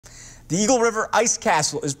The Eagle River Ice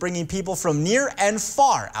Castle is bringing people from near and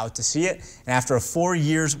far out to see it. And after 4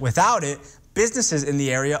 years without it, businesses in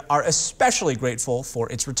the area are especially grateful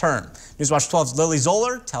for its return. Newswatch 12's Lily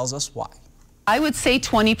Zoller tells us why. I would say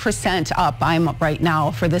 20% up I'm up right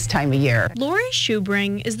now for this time of year. Lori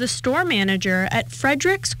Schubring is the store manager at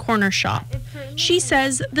Frederick's Corner Shop. She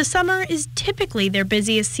says the summer is typically their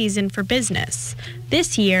busiest season for business.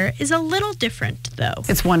 This year is a little different, though.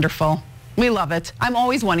 It's wonderful. We love it. I'm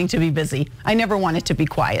always wanting to be busy. I never want it to be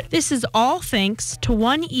quiet. This is all thanks to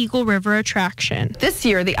one Eagle River attraction. This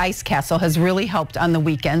year, the Ice Castle has really helped on the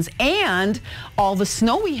weekends and all the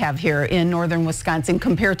snow we have here in northern Wisconsin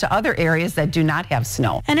compared to other areas that do not have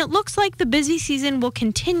snow. And it looks like the busy season will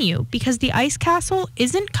continue because the Ice Castle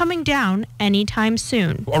isn't coming down anytime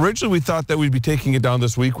soon. Originally, we thought that we'd be taking it down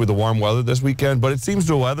this week with the warm weather this weekend, but it seems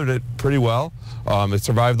to have weathered it pretty well. It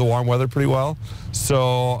survived the warm weather pretty well.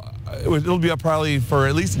 So it'll be up probably for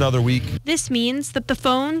at least another week. This means that the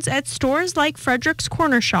phones at stores like Frederick's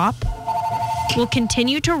Corner Shop will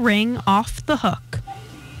continue to ring off the hook.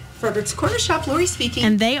 Frederick's Corner Shop, Lori speaking.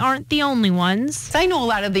 And they aren't the only ones. I know a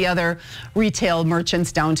lot of the other retail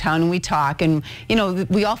merchants downtown, and we talk, and you know,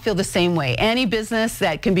 we all feel the same way. Any business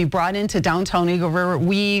that can be brought into downtown Eagle River,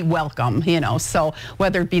 we welcome, you know. So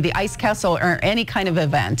whether it be the Ice Castle or any kind of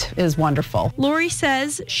event is wonderful. Lori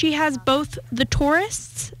says she has both the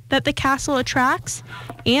tourists that the castle attracts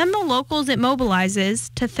and the locals it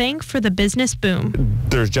mobilizes to thank for the business boom.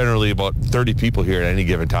 There's generally about 30 people here at any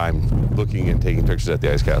given time looking and taking pictures at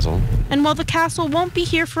the Ice Castle. And while the castle won't be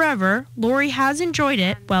here forever, Lori has enjoyed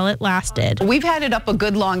it while it lasted. We've had it up a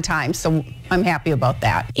good long time, so I'm happy about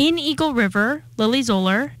that. In Eagle River, Lily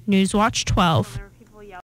Zoller, Newswatch 12.